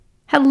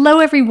Hello,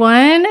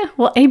 everyone.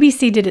 Well,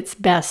 ABC did its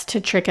best to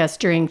trick us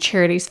during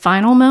Charity's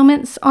final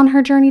moments on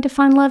her journey to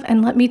find love.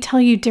 And let me tell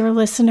you, dear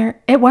listener,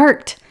 it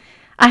worked.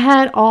 I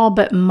had all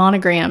but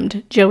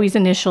monogrammed Joey's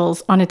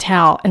initials on a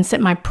towel and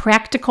sent my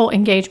practical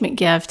engagement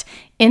gift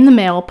in the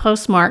mail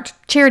postmarked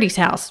Charity's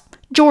house,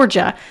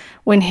 Georgia,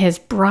 when his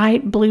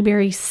bright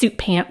blueberry suit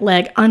pant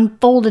leg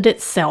unfolded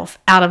itself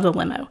out of the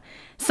limo.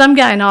 Some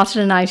guy in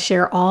Austin and I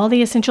share all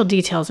the essential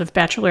details of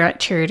Bachelorette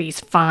Charity's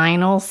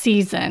final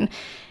season.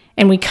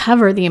 And we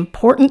cover the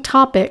important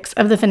topics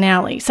of the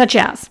finale, such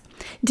as,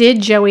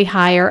 did Joey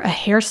hire a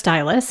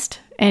hairstylist?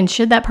 And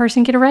should that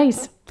person get a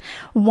raise?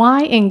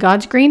 Why in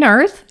God's green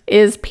earth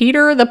is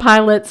Peter the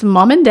pilot's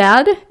mom and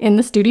dad in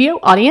the studio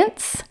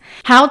audience?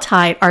 How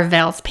tight are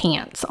Val's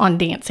pants on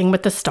Dancing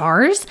with the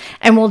Stars?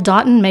 And will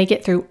Dotun make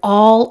it through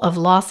all of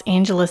Los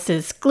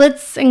Angeles'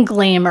 glitz and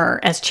glamour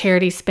as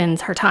Charity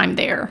spends her time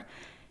there?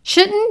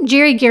 Shouldn't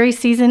Jerry Gary's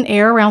season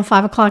air around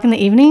 5 o'clock in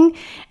the evening?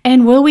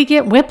 And will we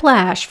get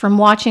whiplash from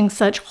watching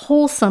such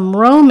wholesome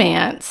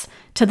romance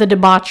to the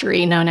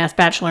debauchery known as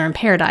Bachelor in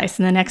Paradise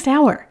in the next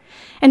hour?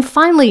 And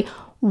finally,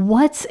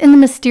 what's in the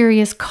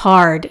mysterious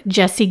card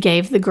Jesse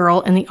gave the girl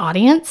in the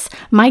audience?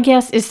 My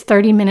guess is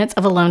 30 minutes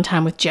of alone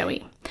time with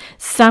Joey.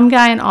 Some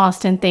guy in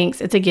Austin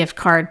thinks it's a gift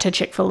card to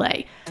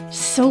Chick-fil-A.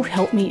 So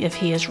help me if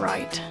he is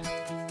right.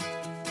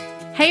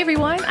 Hey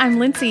everyone, I'm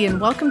Lindsay and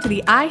welcome to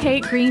the I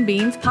Hate Green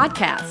Beans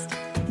podcast.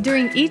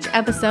 During each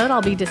episode,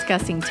 I'll be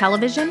discussing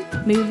television,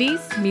 movies,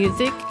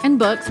 music, and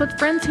books with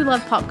friends who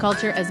love pop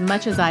culture as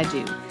much as I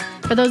do.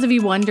 For those of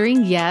you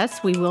wondering,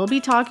 yes, we will be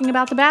talking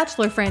about the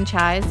Bachelor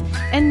franchise.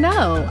 And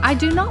no, I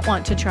do not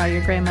want to try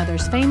your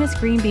grandmother's famous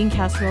green bean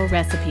casserole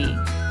recipe.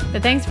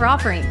 But thanks for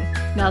offering.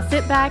 Now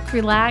sit back,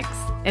 relax,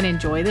 and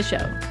enjoy the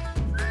show.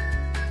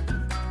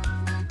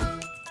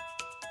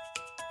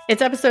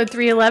 It's episode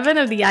 311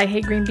 of the I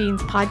Hate Green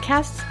Beans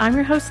podcast. I'm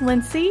your host,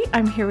 Lindsay.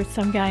 I'm here with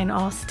some guy in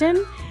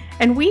Austin,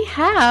 and we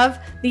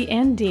have the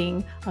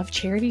ending of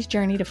Charity's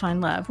journey to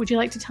find love. Would you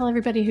like to tell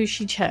everybody who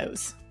she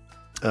chose?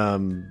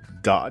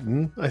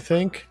 Dotun, I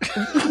think.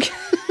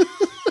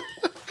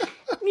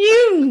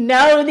 You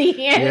know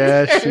the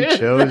answer. Yeah, she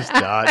chose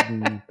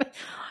Dotun.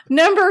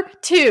 Number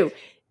 2,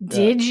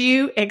 did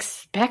you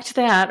expect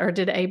that, or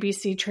did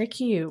ABC trick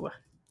you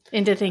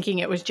into thinking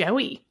it was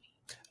Joey?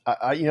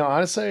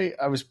 Honestly,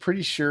 I was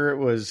pretty sure it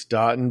was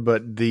Dotun,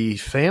 but the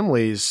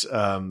families,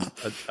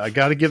 I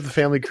got to give the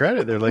family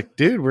credit. They're like,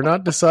 dude, we're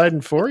not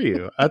deciding for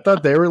you. I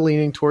thought they were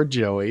leaning toward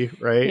Joey,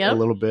 right? Yep. A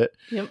little bit,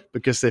 Yep.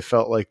 Because they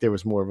felt like there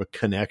was more of a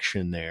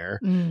connection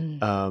there.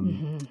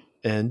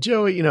 And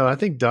Joey, I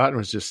think Dotun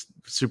was just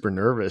super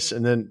nervous.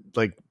 And then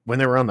like when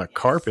they were on the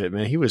carpet,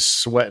 man, he was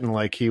sweating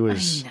like he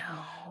was,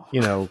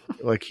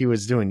 like he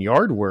was doing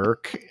yard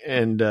work.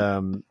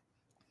 And,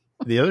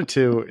 the other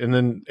two, and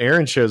then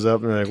Aaron shows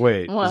up, and they're like,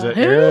 "Wait, is that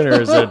Aaron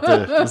or is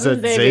that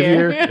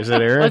Xavier? Is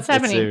that Aaron? What's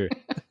happening?"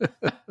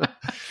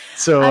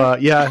 So,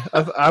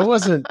 I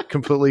wasn't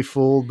completely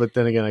fooled, but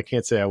then again, I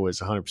can't say I was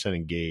 100%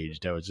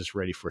 engaged. I was just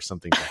ready for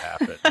something to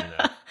happen.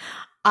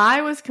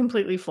 I was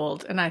completely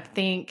fooled, and I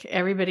think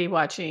everybody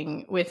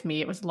watching with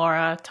me, it was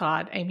Laura,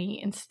 Todd, Amy,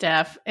 and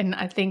Steph, and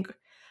I think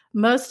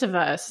most of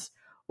us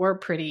were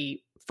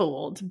pretty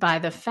fooled by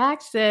the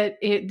fact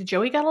that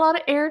Joey got a lot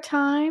of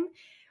airtime.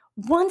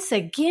 Once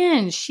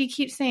again, she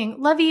keeps saying,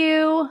 love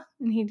you.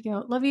 And he'd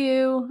go, love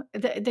you.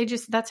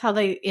 That's how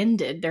they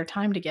ended their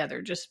time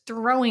together, just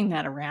throwing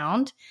that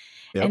around.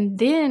 Yep. And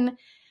then,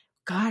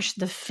 gosh,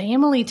 the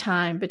family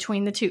time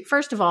between the two.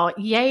 First of all,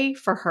 yay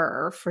for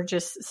her for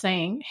just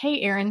saying, hey,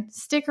 Aaron,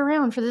 stick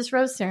around for this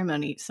rose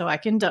ceremony so I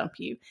can dump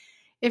you.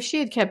 If she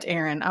had kept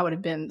Aaron, I would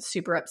have been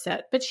super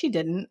upset, but she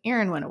didn't.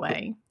 Aaron went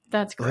away.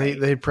 That's great.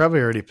 They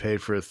probably already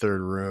paid for a third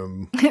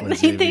room.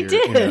 They did.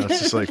 It's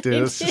just like, dude,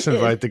 let's just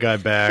invite the guy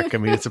back. I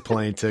mean, it's a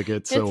plane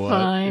ticket, so it's what?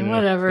 Fine,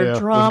 whatever. Yeah,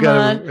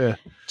 drama.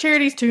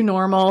 Charity's too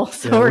normal.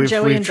 So are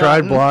Joey and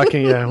tried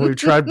blocking. Yeah, we've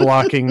tried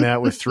blocking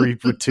that with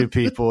two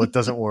people. It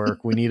doesn't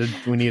work. We need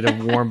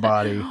a warm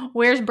body.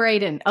 Where's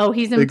Braden? Oh,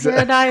 he's in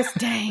paradise.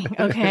 Dang.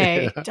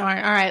 Okay. Yeah.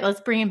 Darn. All right, let's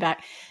bring him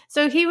back.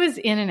 So he was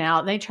in and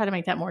out. They try to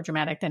make that more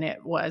dramatic than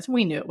it was.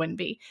 We knew it wouldn't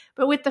be.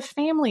 But with the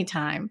family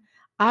time,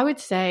 I would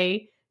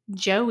say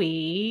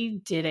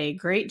Joey did a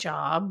great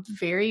job.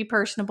 Very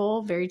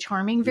personable, very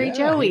charming, very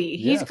Joey.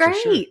 He's great.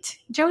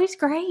 Sure. Joey's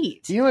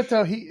great. You know what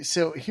though?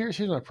 Here's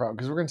my problem,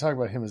 because we're going to talk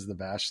about him as the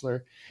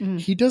Bachelor.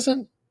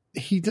 Mm.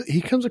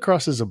 He comes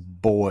across as a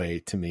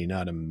boy to me,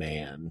 not a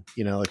man.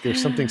 Like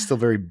there's something still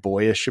very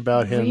boyish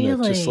about him. Really?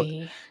 That just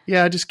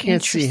I just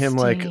can't see him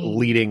like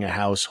leading a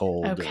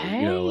household.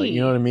 Okay. Or,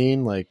 you know what I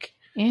mean? Like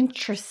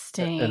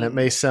interesting. And it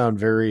may sound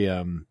very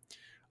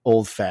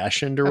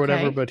old-fashioned or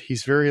whatever, but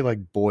he's very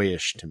like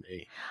boyish to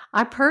me.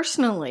 I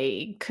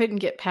personally couldn't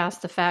get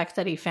past the fact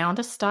that he found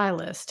a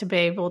stylist to be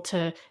able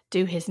to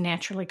do his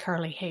naturally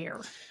curly hair,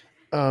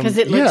 because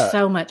it looked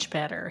so much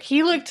better.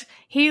 He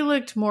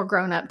looked more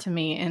grown up to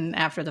me in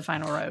After the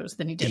Final Rose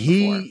than he did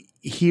before.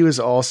 He was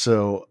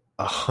also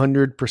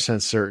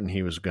 100% certain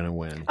he was going to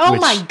win. Oh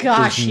my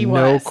gosh, he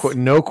was.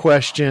 No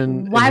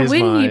question. Why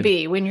wouldn't mind. you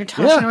be when you're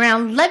tossing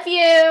around, love you.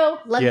 Yeah,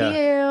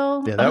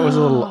 that was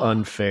a little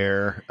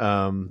unfair.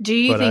 Do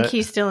you think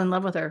he's still in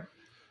love with her?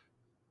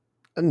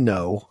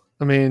 No.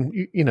 I mean,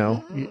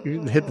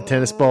 you hit the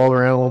tennis ball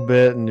around a little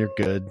bit and you're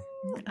good.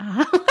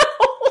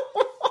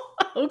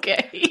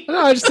 Okay. No,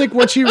 I just think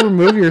once you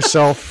remove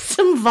yourself.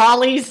 Some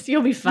volleys,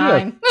 you'll be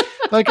fine. Yeah.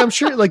 Like, I'm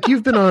sure, like,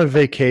 you've been on a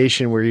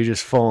vacation where you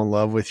just fall in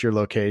love with your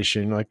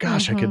location. You're like,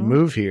 gosh, I could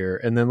move here.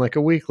 And then, like,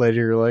 a week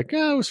later, you're like,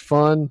 it was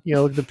fun.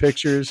 Look at the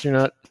pictures. You're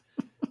not,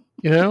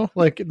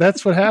 like,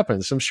 that's what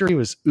happens. I'm sure he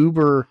was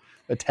uber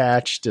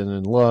attached and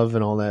in love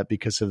and all that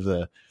because of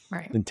the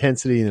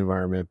intensity of the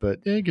environment.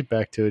 But get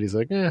back to it. He's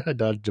like, I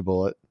dodged a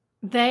bullet.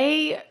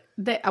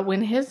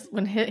 When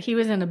he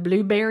was in a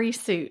blueberry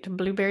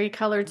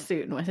colored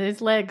suit, and when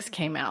his legs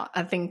came out,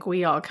 I think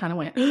we all kind of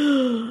went,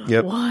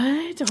 yep.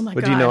 What? Oh my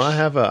gosh. But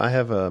I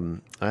have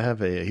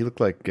a he looked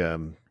like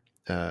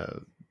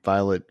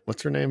Violet,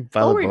 what's her name?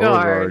 Violet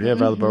Beauregard. Yeah,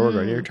 Violet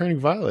Beauregard. You're turning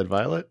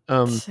Violet.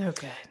 So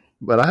good.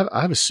 But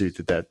I have a suit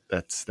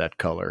that's that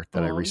color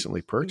that I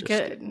recently purchased.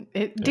 Good.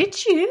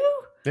 Did you?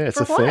 Yeah, it's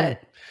For a what? thing.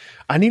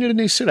 I needed a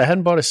new suit. I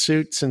hadn't bought a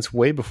suit since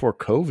way before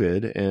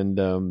COVID, and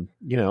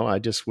I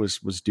just was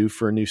due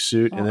for a new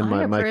suit. And then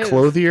my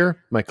clothier,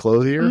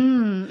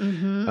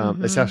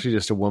 it's actually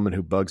just a woman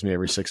who bugs me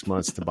every 6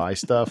 months to buy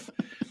stuff,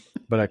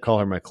 but I call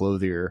her my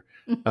clothier.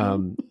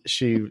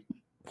 She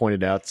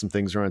pointed out some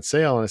things are on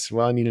sale, and I said,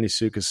 "Well, I need a new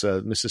suit because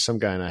this is some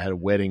guy and I had a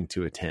wedding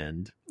to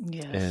attend,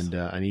 and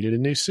I needed a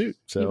new suit."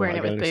 So you wearing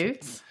it with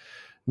boots?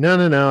 No.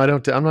 I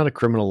don't. I'm not a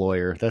criminal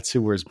lawyer. That's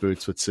who wears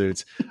boots with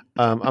suits.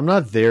 I'm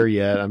not there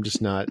yet. I'm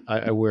just not.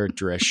 I wear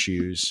dress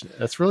shoes.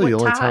 That's really the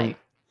only time.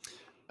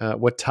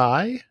 What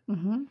tie?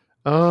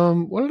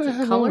 Mm-hmm. What did I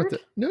have on with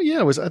it? No,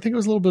 yeah, I think it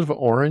was a little bit of an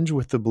orange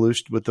with the blue,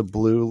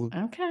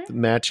 the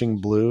matching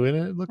blue in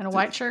it. And a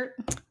white shirt.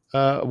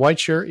 White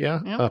shirt,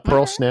 yeah. Yep.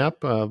 Pearl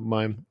snap. I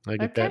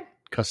get that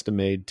custom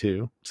made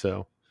too.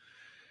 So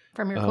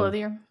from your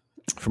clothier.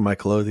 From my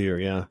clothier,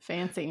 yeah.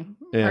 Fancy.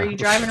 Yeah. Are you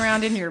driving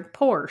around in your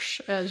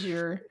Porsche as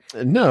your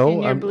in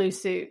your blue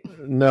suit?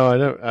 No, I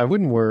don't. I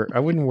wouldn't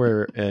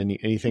wear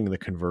anything in the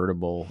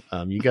convertible.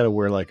 You got to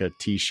wear like a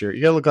t-shirt.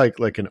 You got to look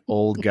like an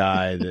old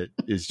guy that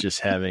is just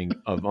having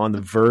on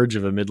the verge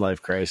of a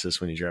midlife crisis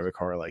when you drive a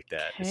car like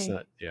that. Okay. It's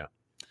not,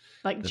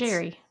 like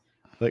Jerry.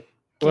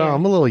 Well,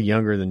 I'm a little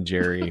younger than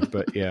Jerry,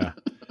 but yeah.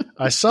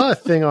 I saw a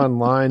thing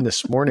online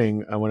this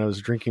morning when I was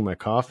drinking my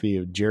coffee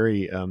of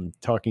Jerry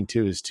talking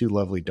to his two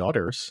lovely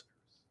daughters.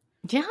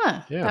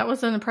 Yeah. That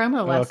was in the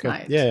promo last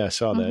night. Yeah, I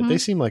saw that. They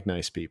seem like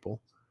nice people.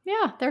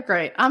 Yeah, they're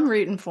great. I'm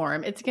rooting for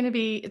him. It's gonna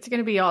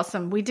be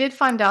awesome. We did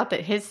find out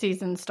that his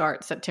season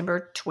starts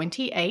September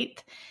 28th,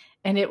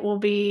 and it will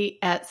be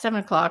at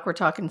 7:00. We're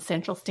talking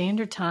Central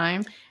Standard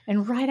Time,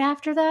 and right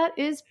after that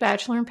is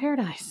Bachelor in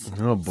Paradise.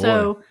 Oh boy!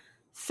 So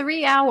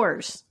 3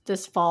 hours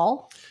this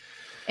fall.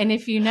 And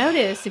if you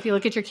notice, if you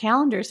look at your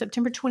calendar,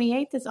 September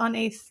 28th is on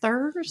a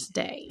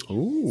Thursday.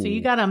 Ooh. So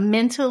you got to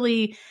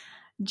mentally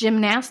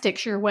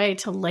gymnastics your way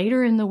to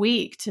later in the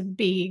week to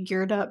be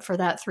geared up for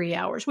that 3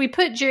 hours. We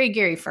put Jerry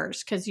Gary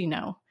first because,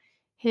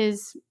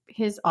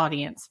 his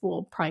audience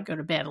will probably go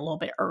to bed a little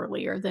bit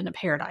earlier than a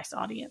Paradise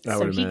audience.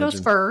 So he goes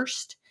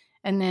first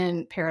and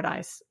then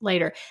Paradise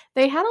later.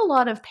 They had a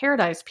lot of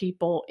Paradise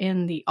people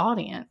in the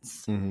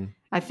audience. Mm-hmm.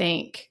 I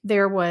think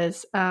there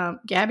was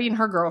Gabby and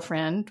her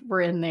girlfriend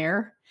were in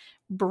there.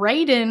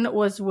 Braden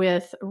was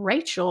with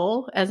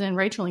Rachel, as in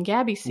Rachel and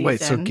Gabby's season.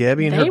 Wait, so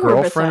Gabby and her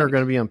girlfriend are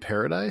going to be on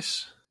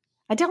Paradise?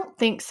 I don't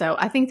think so.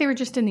 I think they were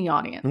just in the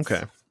audience.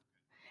 Okay.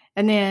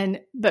 And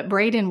but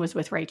Braden was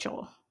with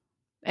Rachel.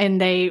 And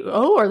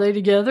are they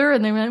together?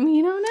 And they went,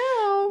 we don't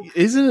know.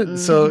 Isn't it?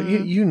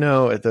 Mm-hmm.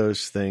 So, at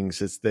those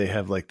things, they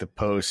have like the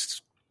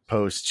post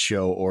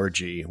show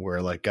orgy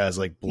where like guys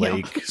like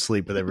Blake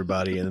sleep with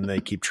everybody and then they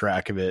keep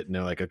track of it and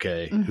they're like,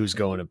 okay, who's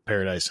going to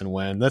Paradise and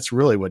when. That's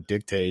really what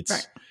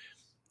dictates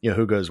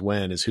who goes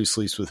when, is who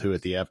sleeps with who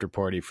at the after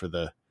party for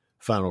the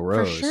final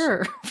rose.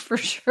 For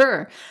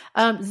sure.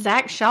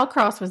 Zach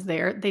Shallcross was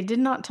there. They did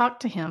not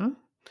talk to him,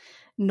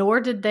 nor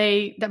did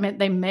they. I mean,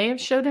 they may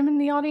have showed him in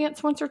the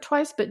audience once or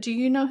twice, but do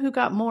you know who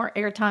got more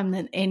airtime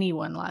than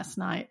anyone last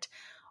night?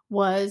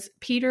 Was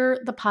Peter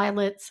the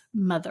pilot's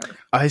mother.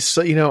 I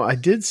saw, I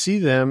did see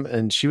them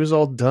and she was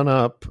all done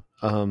up.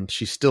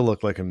 She still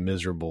looked like a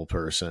miserable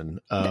person.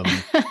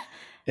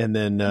 And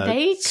then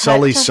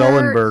Sully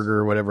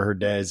Sullenberger, whatever her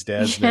dad's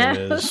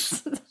name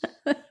is.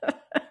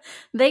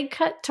 They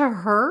cut to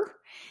her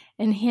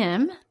and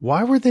him.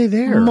 Why were they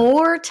there?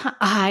 More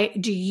time.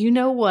 Do you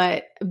know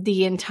what?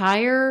 The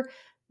entire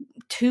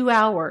 2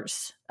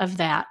 hours of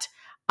that,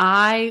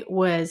 I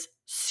was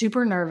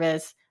super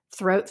nervous,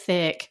 throat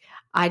thick.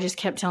 I just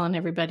kept telling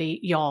everybody,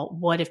 y'all,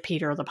 what if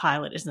Peter the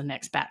pilot is the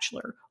next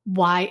Bachelor?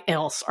 Why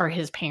else are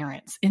his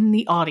parents in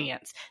the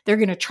audience? They're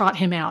going to trot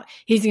him out.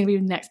 He's going to be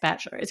the next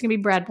Bachelor. It's going to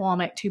be Brad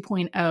Womack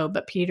 2.0,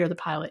 but Peter the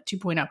Pilot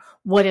 2.0.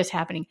 What is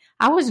happening?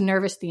 I was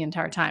nervous the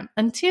entire time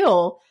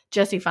until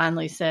Jesse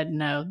finally said,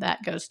 no,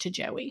 that goes to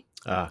Joey.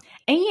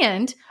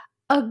 And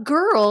a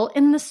girl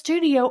in the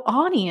studio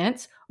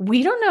audience,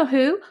 we don't know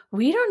who,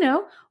 we don't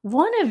know.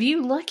 One of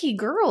you lucky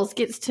girls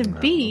gets to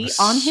be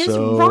on his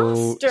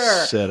roster.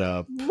 Set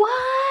up.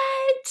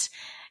 What?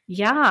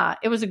 Yeah,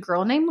 it was a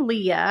girl named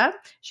Leah.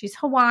 She's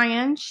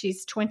Hawaiian.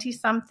 She's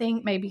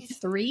 20-something, maybe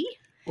 3.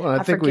 Well,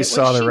 I think we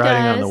saw the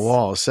writing on the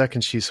wall.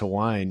 Second she's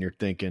Hawaiian, you're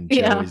thinking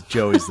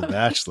Joey's the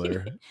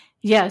Bachelor.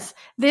 Yes.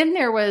 Then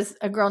there was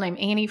a girl named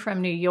Annie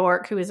from New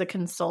York who is a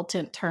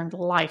consultant turned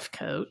life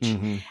coach.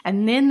 Mm-hmm.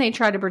 And then they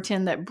tried to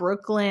pretend that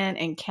Brooklyn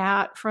and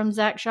Kat from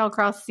Zach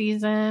Shallcross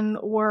season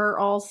were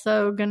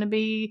also going to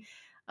be,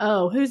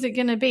 who's it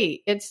going to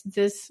be? It's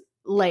this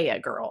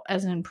Leia girl,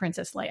 as in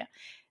Princess Leia.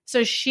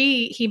 So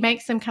he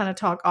makes them kind of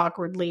talk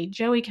awkwardly.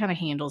 Joey kind of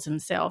handles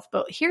himself.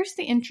 But here's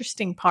the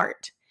interesting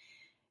part.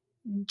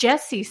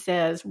 Jesse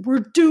says, we're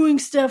doing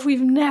stuff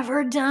we've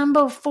never done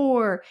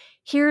before.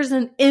 Here's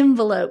an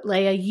envelope,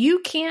 Leia. You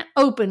can't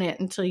open it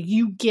until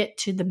you get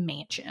to the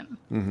mansion.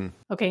 Mm-hmm.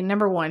 Okay,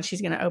 number 1,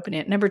 she's going to open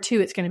it. Number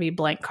 2, it's going to be a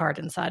blank card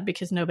inside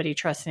because nobody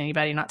trusts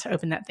anybody not to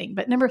open that thing.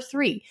 But number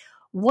 3,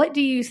 what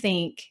do you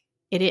think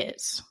it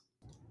is?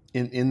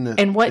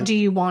 And what do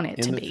you want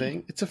it to be?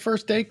 Thing? It's a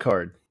first date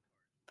card.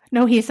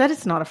 No, he said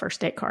it's not a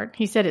first date card.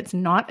 He said it's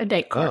not a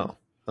date card.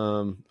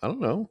 I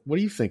don't know. What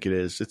do you think it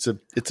is?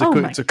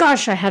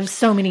 Gosh, I have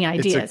so many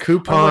ideas. It's a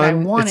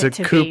coupon. It's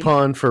a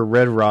coupon for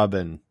Red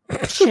Robin.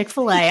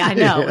 Chick-fil-A. I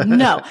know.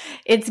 No,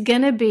 it's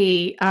going to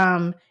be,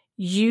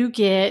 you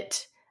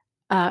get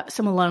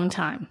some alone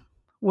time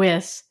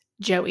with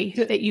Joey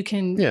that you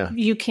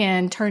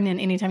can turn in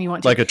anytime you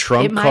want to. Like a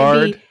trump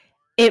card?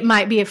 It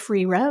might be a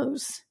free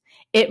rose.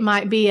 It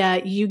might be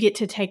you get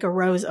to take a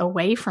rose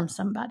away from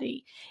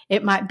somebody.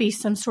 It might be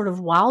some sort of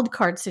wild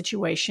card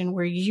situation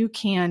where you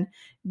can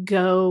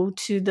go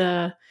to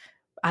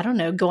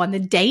go on the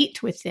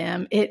date with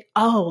them.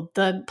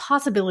 The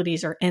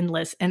possibilities are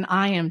endless, and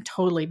I am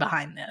totally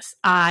behind this.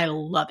 I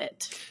love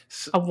it.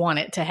 I want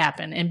it to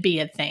happen and be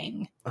a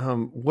thing.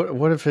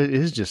 What if it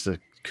is just a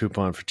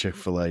coupon for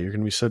Chick-fil-A? You're going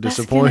to be so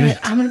disappointed.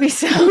 I'm going to be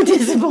so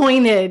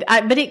disappointed.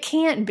 But it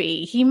can't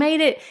be. He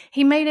made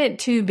it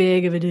too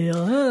big of a deal.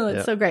 Oh,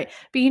 it's so great.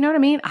 But you know what I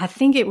mean? I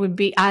think it would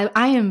be, I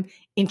am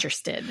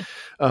interested.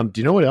 Do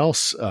you know what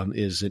else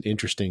is an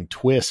interesting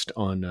twist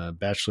on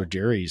Bachelor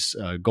Jerry's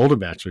Golden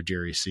Bachelor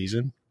Jerry's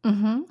season?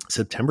 Mm-hmm.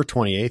 September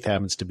 28th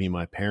happens to be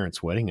my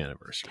parents' wedding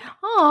anniversary.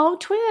 Oh,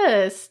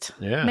 twist.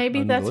 Yeah.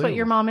 Maybe that's what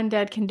your mom and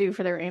dad can do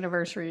for their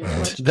anniversary.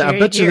 I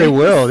bet you they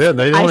will. Yeah,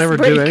 they don't ever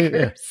do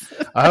anything. Yeah.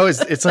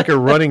 It's like a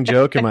running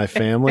joke in my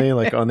family,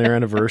 like on their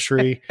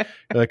anniversary.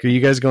 Like, are you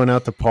guys going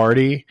out to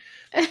party?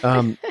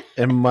 And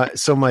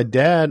my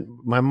dad,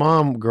 my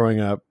mom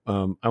growing up,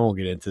 I won't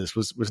get into this,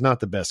 was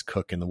not the best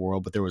cook in the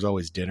world, but there was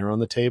always dinner on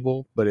the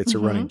table, but it's a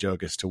running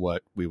joke as to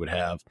what we would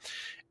have.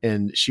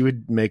 And she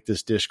would make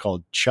this dish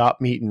called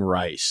chopped meat and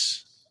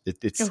rice.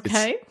 It's as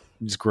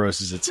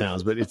gross as it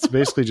sounds, but it's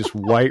basically just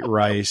white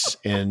rice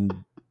and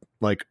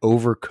like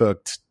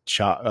overcooked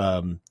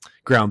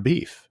ground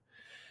beef.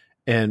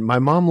 And my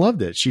mom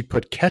loved it. She'd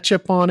put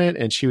ketchup on it,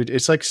 and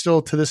it's like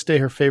still to this day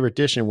her favorite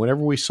dish. And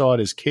whenever we saw it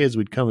as kids,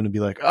 we'd come in and be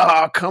like,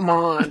 oh, come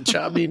on,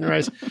 chopped meat and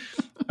rice.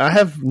 I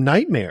have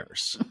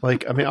nightmares.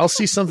 Like, I mean, I'll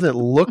see something that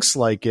looks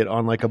like it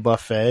on like a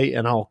buffet,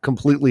 and I'll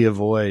completely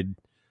avoid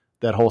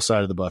that whole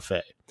side of the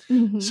buffet.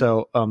 Mm-hmm.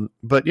 So,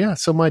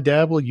 so my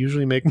dad will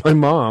usually make my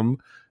mom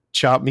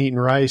chop meat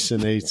and rice,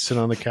 and they sit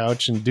on the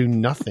couch and do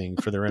nothing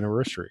for their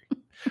anniversary.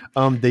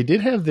 They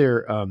did have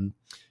their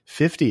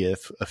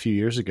 50th a few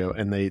years ago,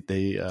 and they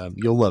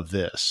you'll love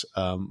this.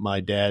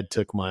 My dad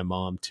took my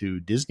mom to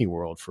Disney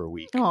World for a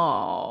week.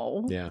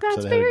 Oh, yeah,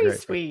 that's very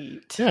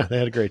sweet. Yeah, they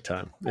had a great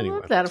time. Anyway, I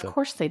love that. Of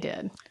course they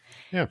did.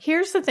 Yeah.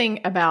 Here's the thing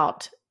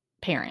about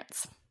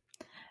parents.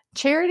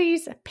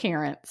 Charity's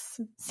parents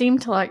seem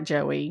to like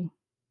Joey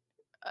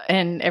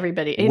and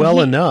everybody. And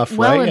enough,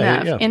 well right?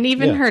 enough. Yeah. And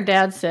even her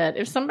dad said,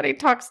 if somebody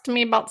talks to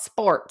me about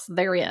sports,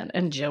 they're in.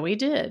 And Joey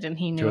did. And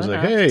he knew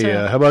enough. He was like,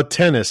 hey, how about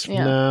tennis?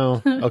 Yeah.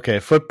 No. Okay.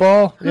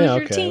 Football? Who's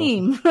your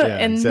team? Yeah,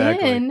 and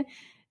then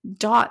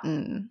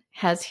Dotun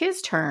has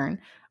his turn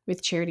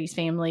with Charity's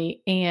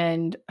family.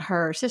 And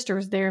her sister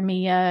was there,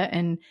 Mia.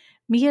 And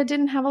Mia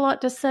didn't have a lot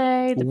to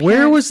say.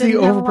 Where was the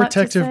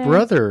overprotective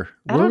brother?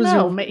 I don't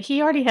know.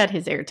 He already had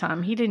his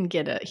airtime. He didn't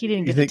get a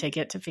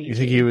ticket to Fiji. You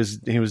think he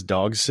was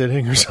dog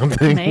sitting or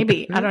something?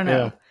 Maybe. I don't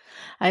know. Yeah.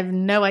 I have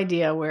no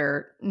idea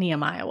where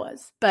Nehemiah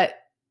was, but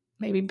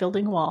maybe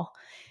building a wall.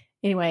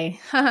 Anyway,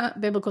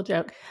 biblical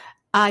joke.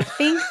 I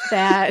think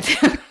that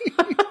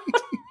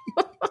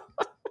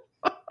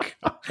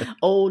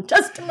Old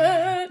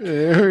Testament.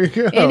 There we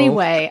go.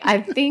 Anyway,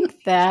 I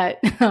think that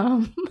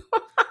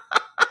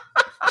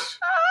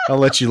I'll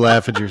let you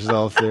laugh at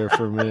yourself there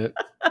for a minute.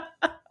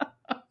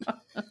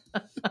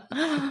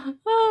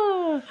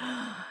 Oh,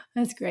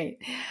 that's great.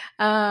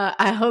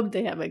 I hope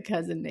they have a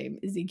cousin named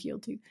Ezekiel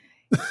too.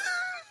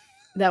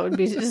 That would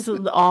be just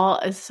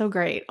it's so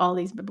great. All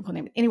these biblical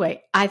names.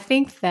 Anyway, I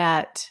think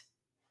that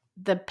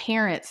the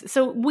parents,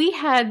 so we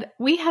had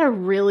a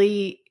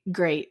really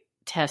great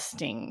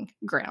testing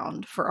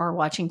ground for our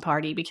watching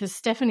party because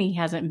Stephanie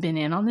hasn't been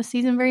in on the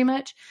season very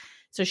much.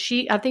 So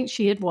I think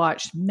she had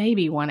watched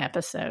maybe one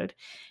episode.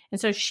 And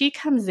so she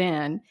comes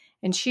in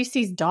and she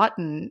sees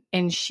Dotun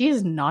and she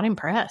is not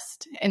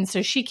impressed. And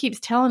so she keeps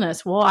telling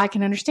us, well, I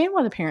can understand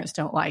why the parents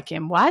don't like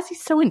him. Why is he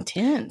so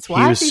intense?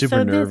 Why he was is he super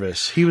so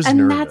nervous. He was and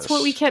nervous. That's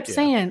what we kept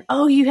saying.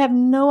 Oh, you have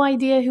no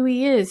idea who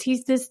he is.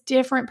 He's this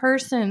different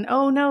person.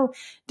 Oh, no,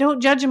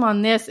 don't judge him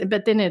on this.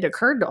 But then it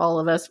occurred to all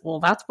of us, well,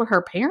 that's what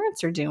her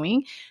parents are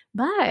doing.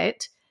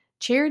 But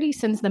Charity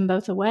sends them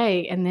both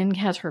away and then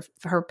has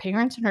her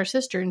parents and her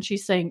sister. And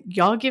she's saying,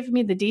 y'all give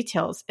me the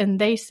details. And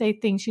they say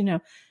things,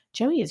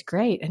 Joey is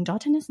great and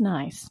Dotun is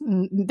nice.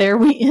 And there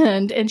we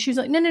end. And she's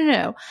like,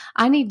 no,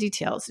 I need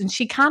details. And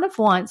she kind of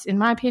wants, in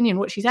my opinion,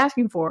 what she's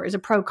asking for is a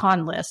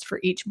pro-con list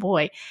for each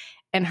boy.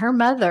 And her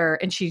mother,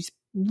 and she's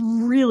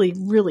really,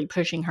 really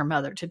pushing her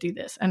mother to do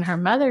this. And her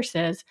mother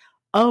says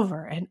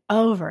over and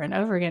over and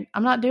over again,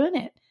 I'm not doing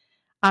it.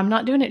 I'm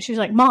not doing it. She's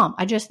like, Mom,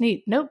 I just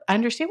need, nope, I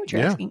understand what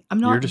you're asking. I'm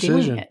not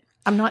doing it.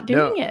 I'm not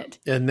doing it.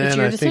 And then it's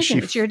your decision.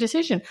 It's your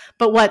decision.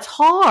 But what's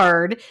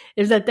hard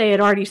is that they had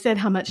already said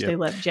how much they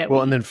love Joey.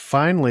 Well, and then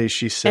finally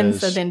she says... And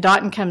so then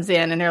Dotun comes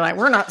in and they're like,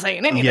 we're not saying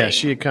anything. Yeah,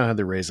 she had kind of had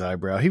the raised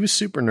eyebrow. He was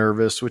super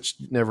nervous, which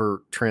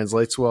never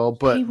translates well.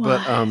 But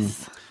the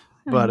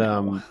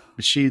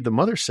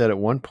mother said at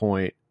one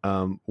point,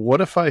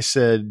 what if I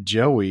said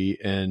Joey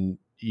and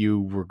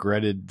you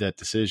regretted that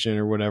decision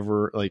or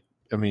whatever?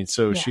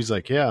 She's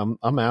like, yeah,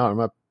 I'm out. I'm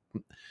up.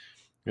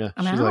 Yeah,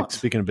 she's out. Like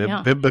speaking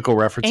of biblical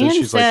references. And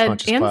she's like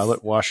Pontius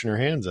Pilate washing her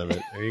hands of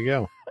it. There you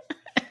go.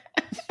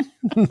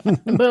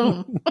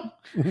 Boom.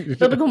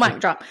 Biblical mic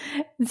drop.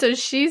 So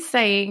she's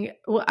saying,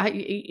 well,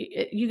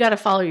 you got to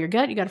follow your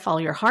gut. You got to follow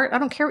your heart. I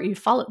don't care what you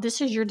follow.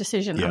 This is your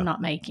decision. Yeah. I'm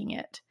not making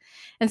it.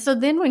 And so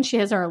then when she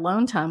has her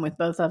alone time with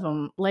both of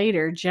them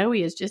later,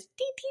 Joey is just,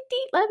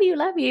 love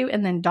you.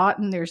 And then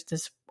Dotun, there's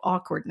this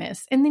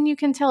awkwardness. And then you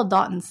can tell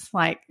Dotun's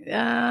like,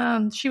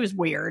 she was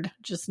weird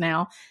just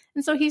now.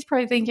 And so he's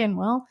probably thinking,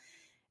 well,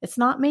 it's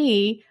not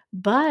me,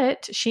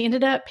 but she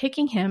ended up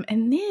picking him.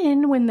 And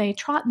then when they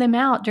trot them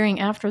out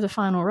after the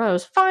final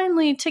rose,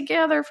 finally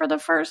together for the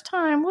first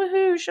time,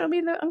 woohoo, show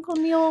me the Uncle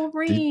Neil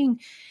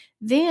ring.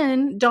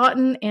 Then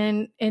Dotun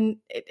and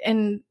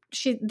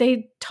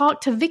they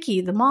talk to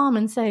Vicky, the mom,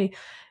 and say,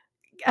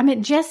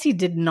 Jesse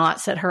did not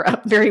set her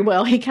up very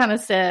well. He kind of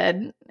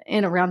said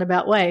in a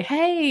roundabout way,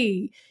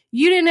 hey,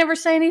 you didn't ever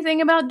say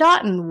anything about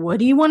Dotun. What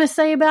do you want to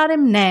say about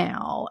him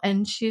now?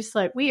 And she's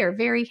like, we are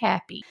very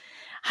happy.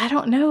 I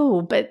don't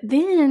know. But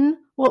then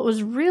what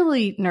was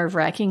really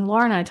nerve-wracking,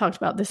 Laura and I talked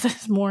about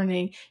this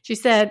morning.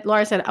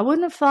 Laura said, I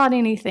wouldn't have thought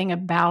anything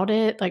about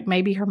it. Like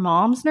maybe her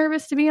mom's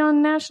nervous to be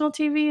on national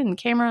TV and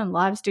camera and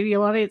live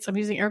studio audience. I'm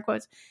using air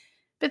quotes.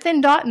 But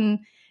then Dotun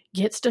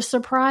gets to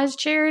surprise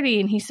Charity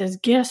and he says,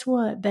 guess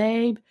what,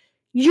 babe?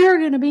 You're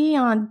going to be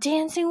on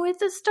Dancing with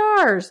the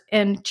Stars.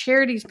 And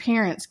Charity's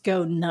parents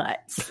go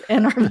nuts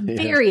and are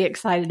very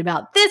excited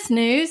about this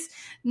news.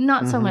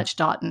 Not so much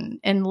Dotun.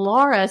 And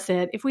Laura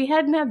said, if we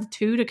hadn't had the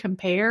two to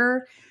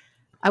compare,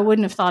 I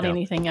wouldn't have thought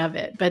anything of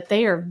it. But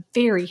they are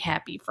very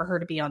happy for her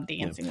to be on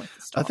Dancing with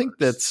the Stars. I think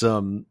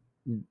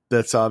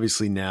that's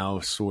obviously now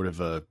sort of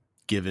a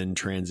given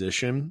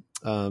transition.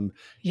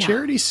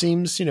 Charity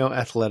seems,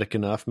 athletic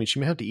enough. I mean, she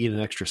may have to eat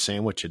an extra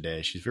sandwich a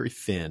day. She's very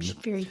thin.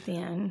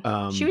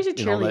 She was a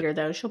cheerleader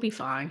though. She'll be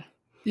fine.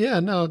 Yeah,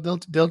 no,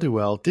 they'll do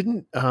well.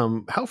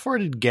 How far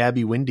did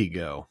Gabby Windy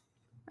go?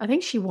 I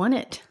think she won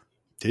it.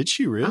 Did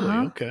she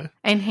really? Okay.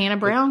 And Hannah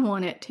Brown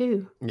won it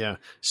too. Yeah.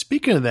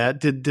 Speaking of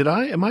that,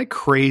 am I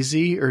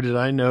crazy or did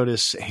I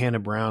notice Hannah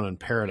Brown in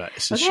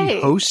Paradise? Is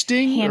she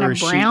hosting? Hannah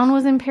Brown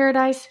was in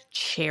Paradise.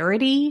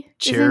 Charity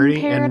is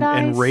in Paradise.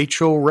 And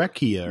Rachel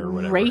Recchia or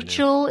whatever.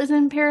 Rachel is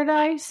in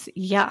Paradise.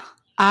 Yeah.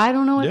 I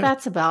don't know what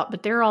that's about,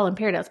 but they're all in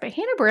Paradise. But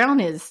Hannah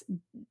Brown is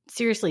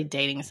seriously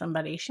dating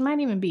somebody. She might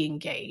even be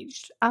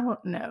engaged. I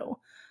don't know.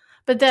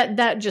 But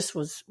that just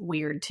was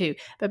weird too.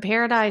 But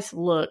Paradise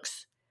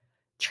looks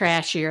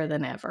trashier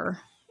than ever.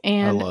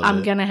 And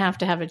I'm going to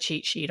have a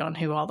cheat sheet on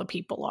who all the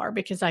people are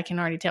because I can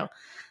already tell.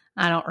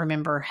 I don't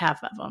remember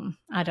half of them.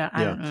 I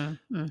don't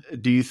know.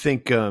 Do you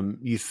think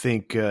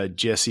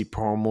Jesse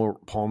Palmer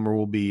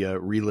will be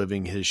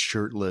reliving his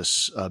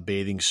shirtless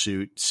bathing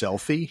suit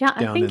selfie? Yeah,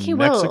 I think he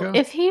will.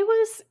 If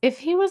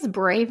he was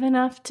brave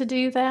enough to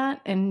do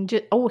that,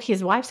 and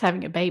his wife's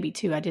having a baby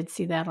too. I did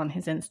see that on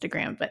his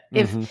Instagram. But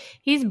if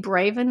he's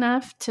brave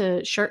enough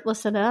to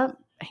shirtless it up,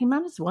 he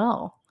might as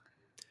well.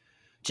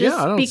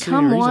 Just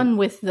become one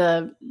with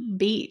the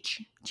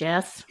beach,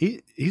 Jess.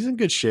 He's in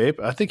good shape.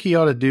 I think he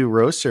ought to do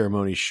rose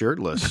ceremony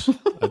shirtless.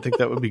 I think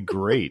that would be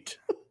great.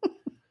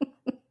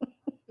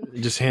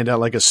 Just hand out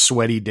like a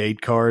sweaty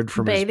date card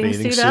from his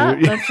bathing suit. Up.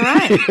 That's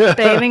right.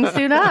 Bathing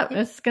suit up.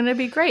 It's going to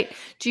be great.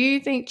 Do you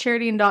think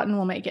Charity and Dotun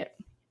will make it?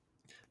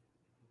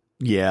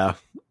 Yeah.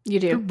 You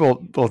do. They're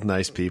both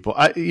nice people.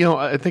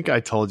 I think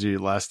I told you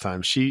last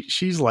time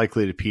she's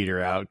likely to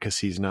peter out because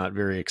he's not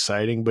very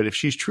exciting. But if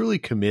she's truly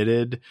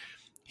committed,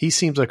 he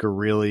seems like a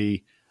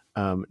really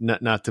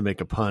not to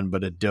make a pun,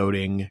 but a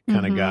doting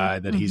kind of guy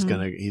that he's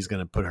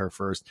gonna put her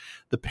first.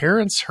 Her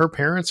parents,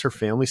 her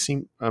family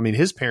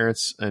his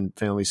parents and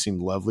family seem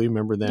lovely.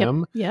 Remember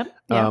them? Yep.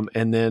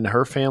 And then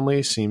her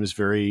family seems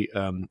very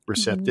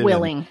receptive,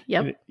 willing.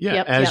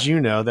 As you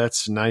know,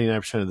 that's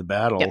 99% of the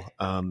battle.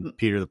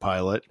 Peter the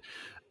pilot.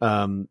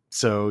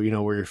 So,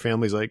 where your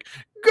family's like,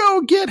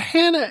 go get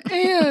Hannah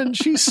Ann.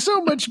 She's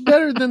so much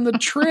better than the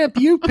tramp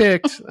you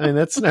picked. I mean,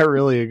 that's not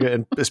really a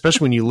good,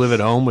 especially when you live at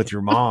home with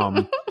your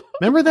mom.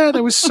 Remember that?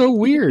 That was so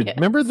weird. Yes.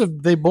 Remember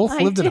they both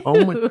lived at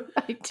home with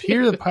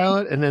Peter the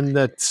pilot, and then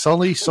that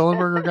Sully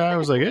Sullenberger guy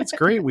was like, it's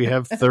great. We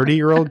have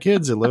 30-year-old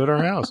kids that live at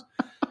our house.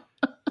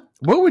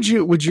 What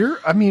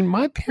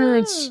my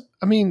parents,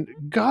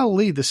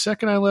 golly, the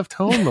second I left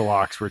home, the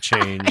locks were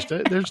changed.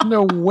 There's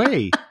no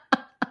way.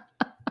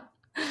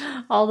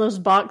 All those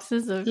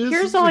boxes of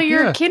here's all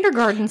your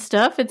kindergarten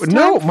stuff. It's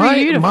time for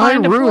you to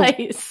find a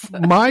place.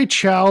 My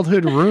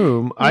childhood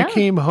room, I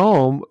came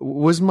home,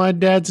 was my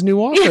dad's new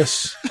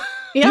office.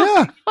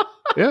 Yeah.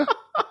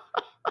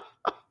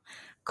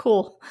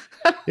 Cool.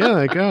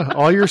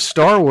 All your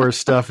Star Wars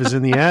stuff is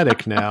in the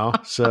attic now,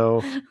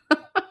 so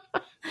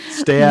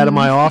stay out of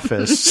my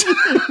office.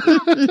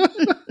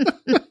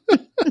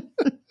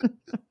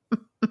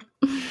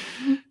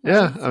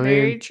 That's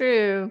very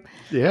true.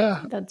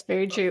 Yeah. That's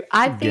very true.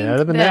 I think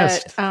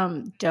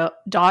that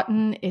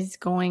Dotun is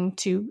going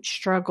to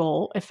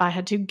struggle, if I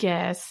had to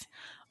guess,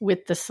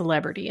 with the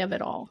celebrity of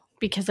it all.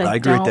 Because I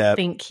don't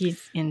think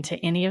he's into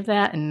any of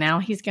that. And now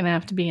he's going to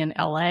have to be in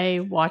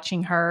LA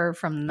watching her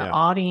from the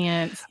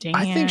audience dance.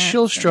 I think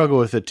she'll struggle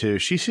with it too.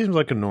 She seems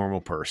like a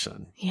normal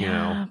person.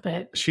 Yeah,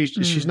 but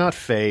she's not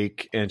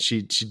fake. And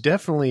she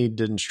definitely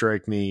didn't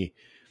strike me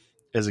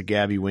as a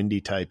Gabby Wendy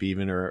type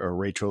even, or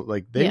Rachel.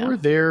 Like they were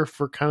there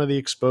for kind of the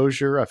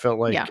exposure. I felt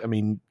like,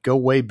 go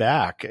way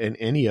back, and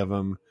any of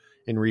them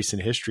in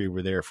recent history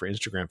were there for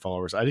Instagram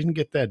followers. I didn't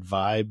get that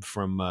vibe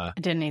from, I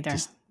didn't either.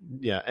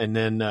 And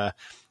then,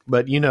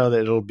 but that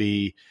it'll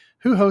be,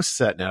 who hosts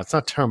that now? It's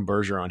not Tom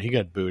Bergeron. He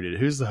got booted.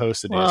 Who's the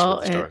host of Dance with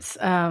the Stars?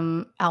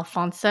 It's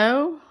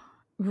Alfonso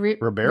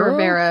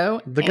Ribeiro.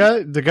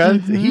 The guy,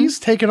 he's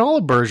taken all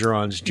of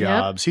Bergeron's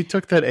jobs. He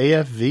took that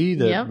AFV,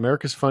 the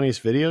America's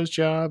Funniest Videos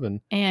job,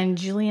 and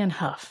Julianne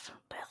Hough.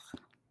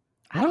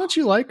 Why don't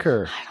you like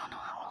her? I don't know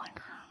how I like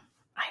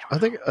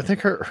her. I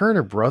think her and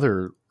her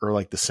brother are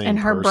like the same. And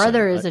her person.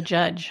 brother is a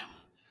judge.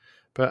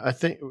 But I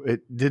think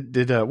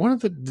did one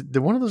of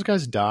those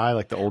guys die?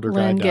 Like the older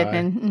Lynn guy die?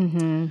 Goodman.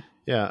 Mm-hmm.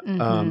 Yeah.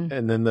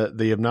 And then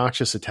the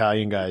obnoxious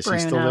Italian guy, is he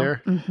still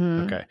there?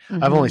 Mm-hmm. Okay.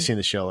 Mm-hmm. I've only seen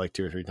the show like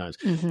 2 or 3 times.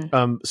 Mm-hmm.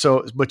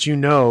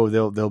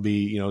 But they'll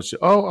be,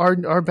 our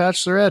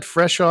Bachelorette,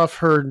 fresh off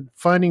her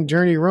Finding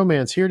Journey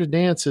romance, here to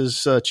dance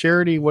is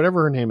Charity,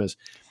 whatever her name is.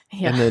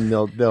 Yeah. And then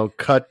they'll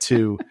cut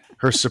to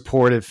her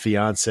supportive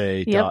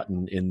fiance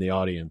Dotun in the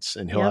audience,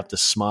 and he'll have to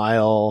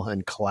smile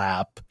and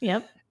clap.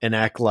 Yep. And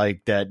act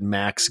like that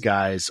Max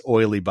guy's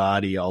oily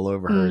body all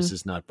over hers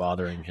is not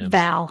bothering him.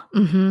 Val.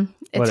 Mm-hmm.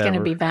 It's going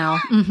to be Val.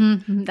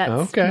 Mm-hmm.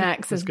 That's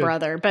Max's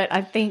brother. But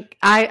I think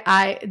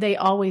they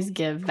always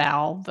give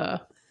Val the.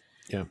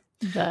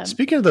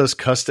 Speaking of those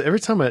custom,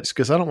 every time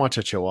because I don't watch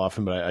that show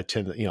often, but I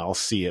tend to, I'll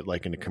see it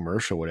like in a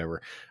commercial,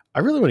 whatever. I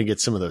really want to get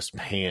some of those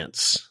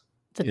pants.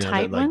 The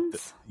tight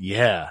ones?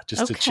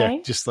 Just to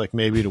check, just like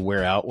maybe to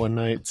wear out one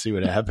night, see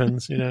what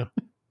happens,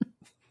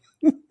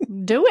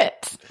 Do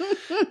it.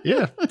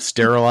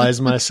 Sterilize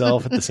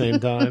myself at the same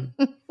time.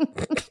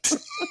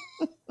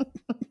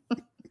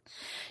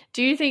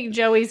 Do you think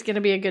Joey's going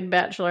to be a good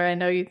bachelor? I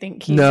know you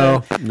think he's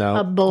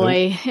a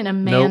boy in a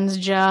man's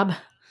job.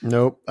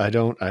 Nope, I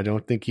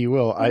don't think he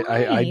will.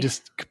 I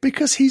just,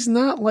 because he's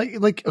not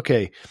like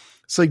okay,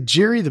 it's like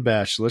Jerry the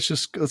Bachelor. Let's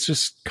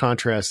just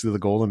contrast to the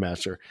Golden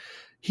Bachelor.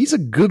 He's a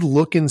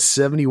good-looking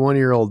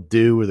 71-year-old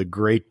dude with a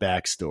great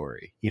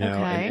backstory,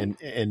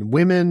 and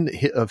women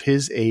of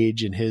his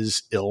age and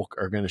his ilk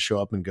are going to show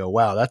up and go,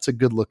 "Wow, that's a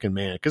good-looking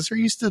man," because they're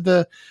used to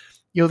the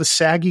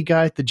saggy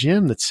guy at the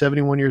gym that's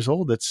 71 years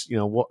old, that's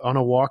on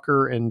a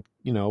walker and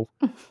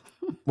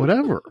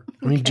whatever.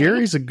 I mean,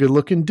 Jerry's a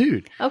good-looking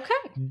dude. Okay,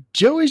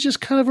 Joey's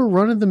just kind of a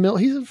run-of-the-mill.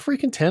 He's a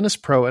freaking tennis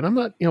pro, and I'm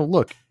not.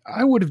 Look,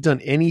 I would have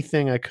done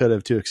anything I could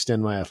have to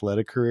extend my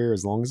athletic career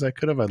as long as I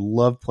could have. I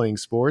love playing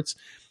sports.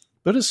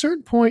 But at a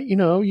certain point,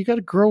 you got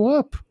to grow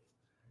up.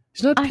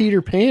 He's not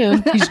Peter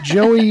Pan. He's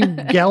Joey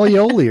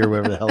Gallioli or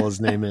whatever the hell his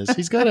name is.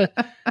 He's got to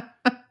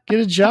get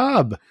a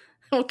job.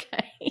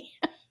 Okay.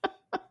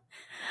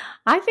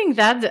 I think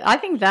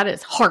that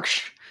is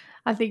harsh.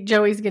 I think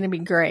Joey's going to be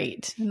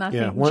great. And I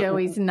think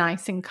Joey's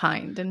nice and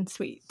kind and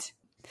sweet.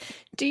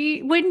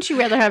 Wouldn't you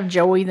rather have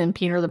Joey than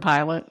Peter the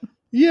pilot?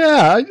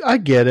 Yeah, I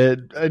get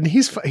it. And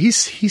he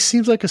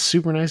seems like a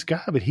super nice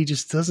guy, but he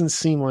just doesn't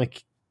seem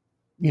like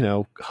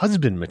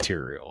husband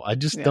material. I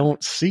just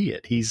don't see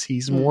it.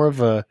 He's more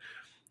of a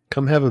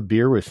come have a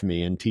beer with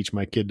me and teach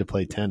my kid to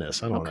play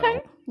tennis. I don't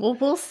know. Well,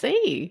 we'll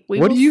see.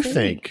 What do you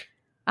think?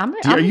 I'm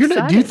excited.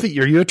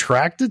 Are you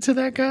attracted to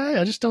that guy?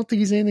 I just don't think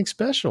he's anything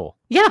special.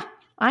 Yeah,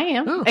 I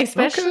am.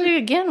 Especially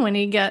again when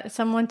he got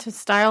someone to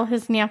style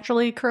his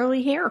naturally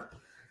curly hair.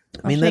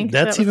 I mean,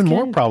 that's even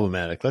more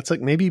problematic. That's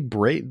like maybe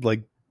braid,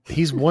 like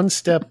he's one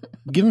step,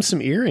 give him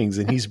some earrings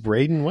and he's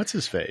braiding what's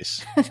his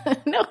face.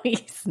 No,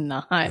 he's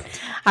not.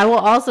 I will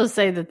also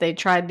say that they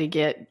tried to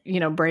get,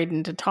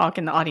 Braden to talk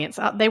in the audience.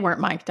 They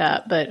weren't mic'd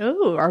up, but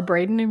are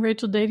Braden and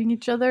Rachel dating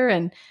each other?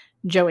 And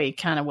Joey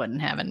kind of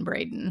wasn't having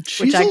Braden.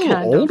 She's a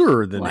little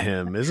older than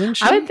him, isn't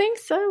she? I would think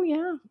so,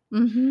 yeah.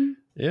 Mm-hmm.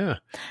 Yeah.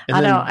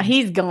 I know.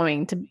 He's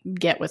going to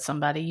get with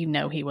somebody.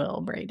 He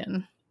will,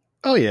 Braden.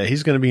 Oh, yeah.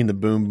 He's going to be in the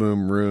boom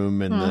boom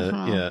room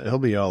and he'll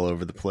be all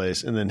over the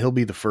place. And then he'll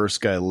be the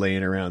first guy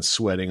laying around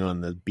sweating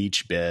on the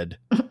beach bed.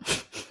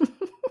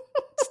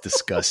 It's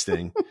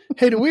disgusting.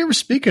 Hey,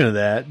 speaking of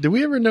that, did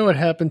we ever know what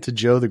happened to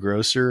Joe the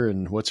grocer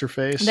and what's her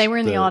face? They were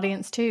in the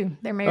audience too.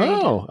 They're married.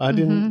 Oh, I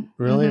didn't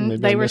really.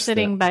 Mm-hmm. They were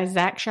sitting by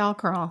Zach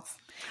Shawcross,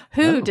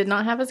 who did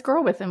not have his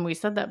girl with him. We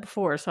said that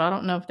before, so I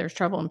don't know if there's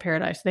trouble in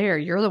paradise there.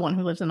 You're the one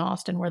who lives in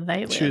Austin where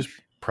they live. She was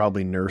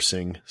probably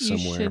nursing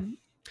somewhere.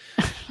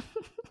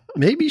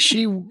 Maybe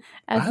she...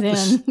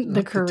 As in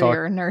the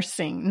career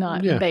nursing,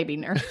 not baby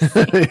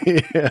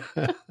nursing.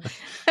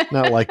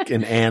 Not like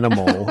an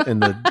animal in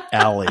the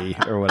alley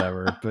or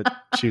whatever, but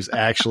she was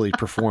actually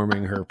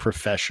performing her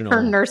professional...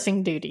 Her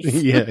nursing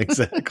duties. Yeah,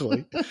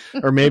 exactly.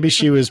 Or maybe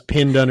she was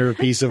pinned under a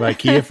piece of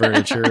IKEA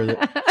furniture.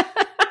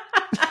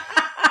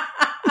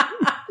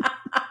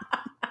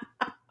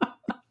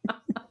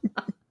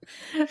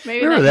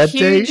 Maybe that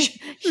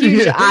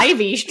huge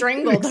ivy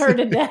strangled her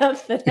to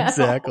death.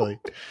 Exactly.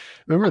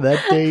 Remember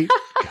that date?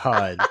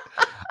 God.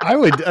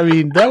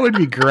 That would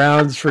be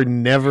grounds for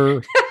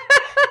never.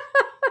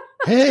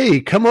 Hey,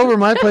 come over to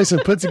my place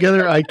and put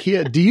together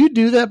IKEA. Do you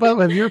do that, Bob?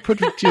 Have you ever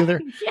put it together?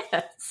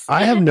 Yes.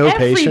 I have no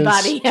patience.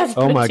 Everybody has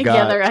put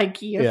together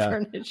IKEA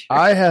furniture.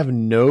 I have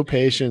no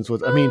patience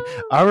with,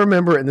 I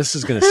remember, and this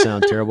is going to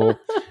sound terrible,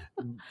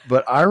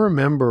 but I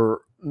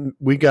remember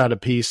we got a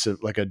piece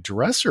of like a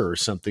dresser or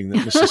something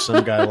that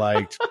some guy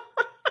liked,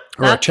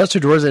 or a chest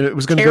of drawers, and it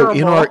was going to go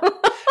in our.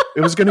 It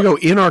was going to go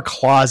in our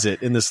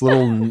closet in this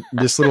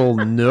little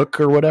nook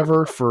or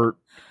whatever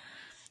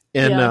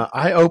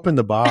I opened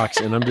the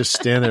box and I'm just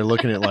standing there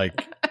looking at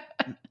like,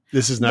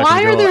 this is not.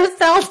 Why are there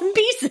 1,000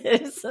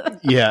 pieces?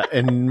 Yeah.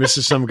 And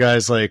some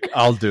guy's like,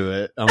 I'll do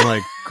it. I'm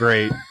like,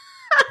 great.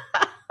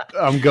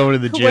 I'm going to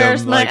the gym.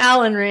 Where's my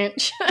Allen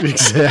wrench?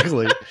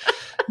 Exactly.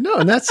 No,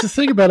 and that's the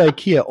thing about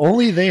IKEA.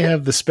 Only they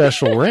have the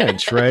special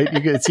wrench, right?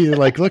 It's either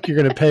like, look, you're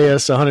going to pay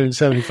us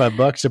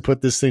 $175 to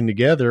put this thing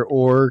together,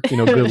 or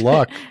good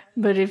luck.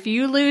 But if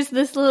you lose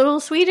this little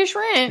Swedish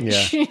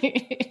wrench,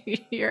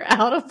 you're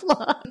out of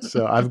luck.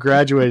 So I've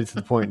graduated to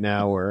the point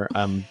now where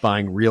I'm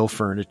buying real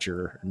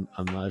furniture.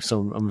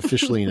 I'm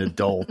officially an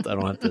adult. I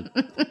don't have to.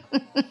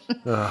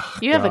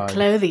 You have a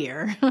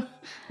clothier.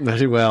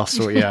 Well,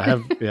 so I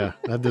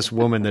have this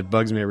woman that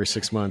bugs me every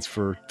 6 months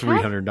for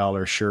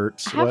 $300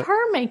 shirts. Have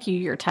her make you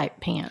your type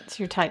pants,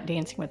 your type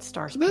Dancing with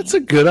Stars pants. That's a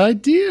good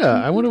idea.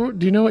 Mm-hmm. I wonder.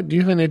 Do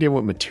you have an idea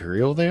what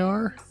material they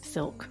are?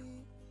 Silk,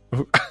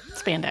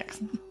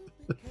 spandex.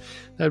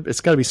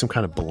 It's got to be some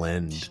kind of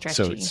blend,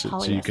 stretchy,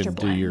 so you can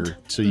blend.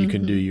 you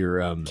can do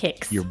your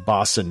kicks, your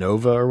bossa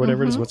nova or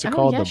whatever it is. What's it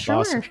called? Yeah, The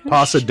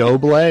bossa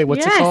doble.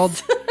 What's it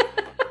called?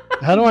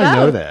 How do I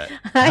know that?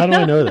 How do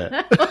I know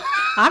that?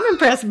 I'm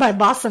impressed by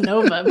bossa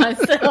nova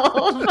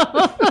myself.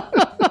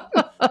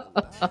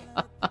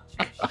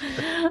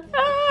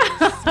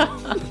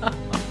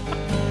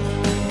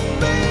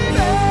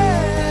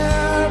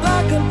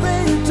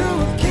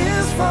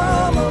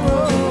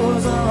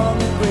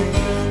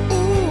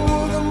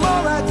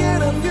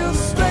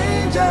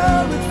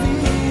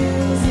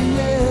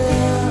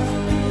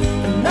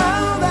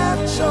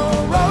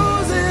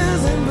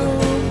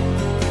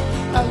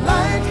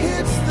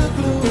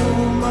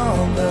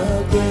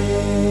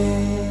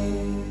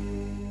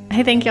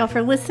 Hey, thank y'all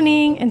for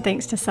listening, and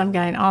thanks to some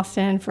guy in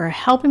Austin for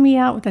helping me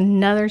out with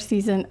another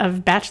season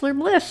of Bachelor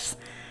Bliss.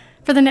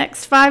 For the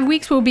next 5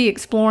 weeks, we'll be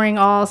exploring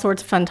all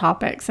sorts of fun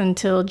topics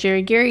until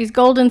Jerry Gary's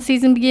golden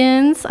season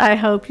begins. I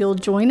hope you'll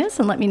join us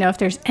and let me know if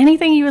there's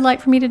anything you would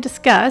like for me to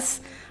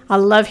discuss. I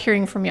love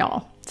hearing from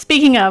y'all.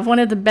 Speaking of, one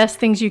of the best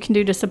things you can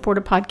do to support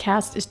a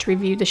podcast is to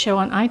review the show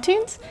on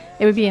iTunes.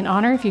 It would be an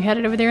honor if you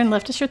headed over there and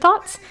left us your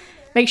thoughts.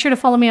 Make sure to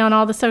follow me on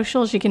all the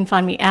socials. You can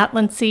find me at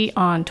Lindsay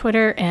on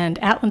Twitter and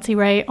at Lindsay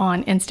Ray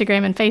on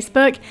Instagram and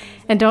Facebook.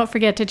 And don't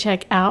forget to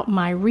check out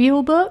my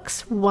real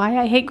books, Why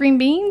I Hate Green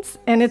Beans,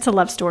 and It's a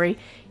Love Story.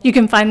 You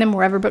can find them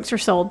wherever books are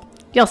sold.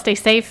 Y'all stay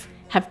safe,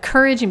 have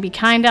courage, and be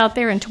kind out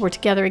there until we're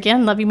together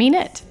again. Love you, mean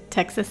it.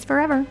 Texas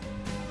forever.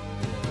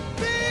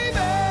 Baby,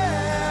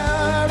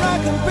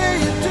 I can pay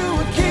you to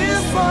a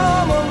kiss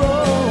from a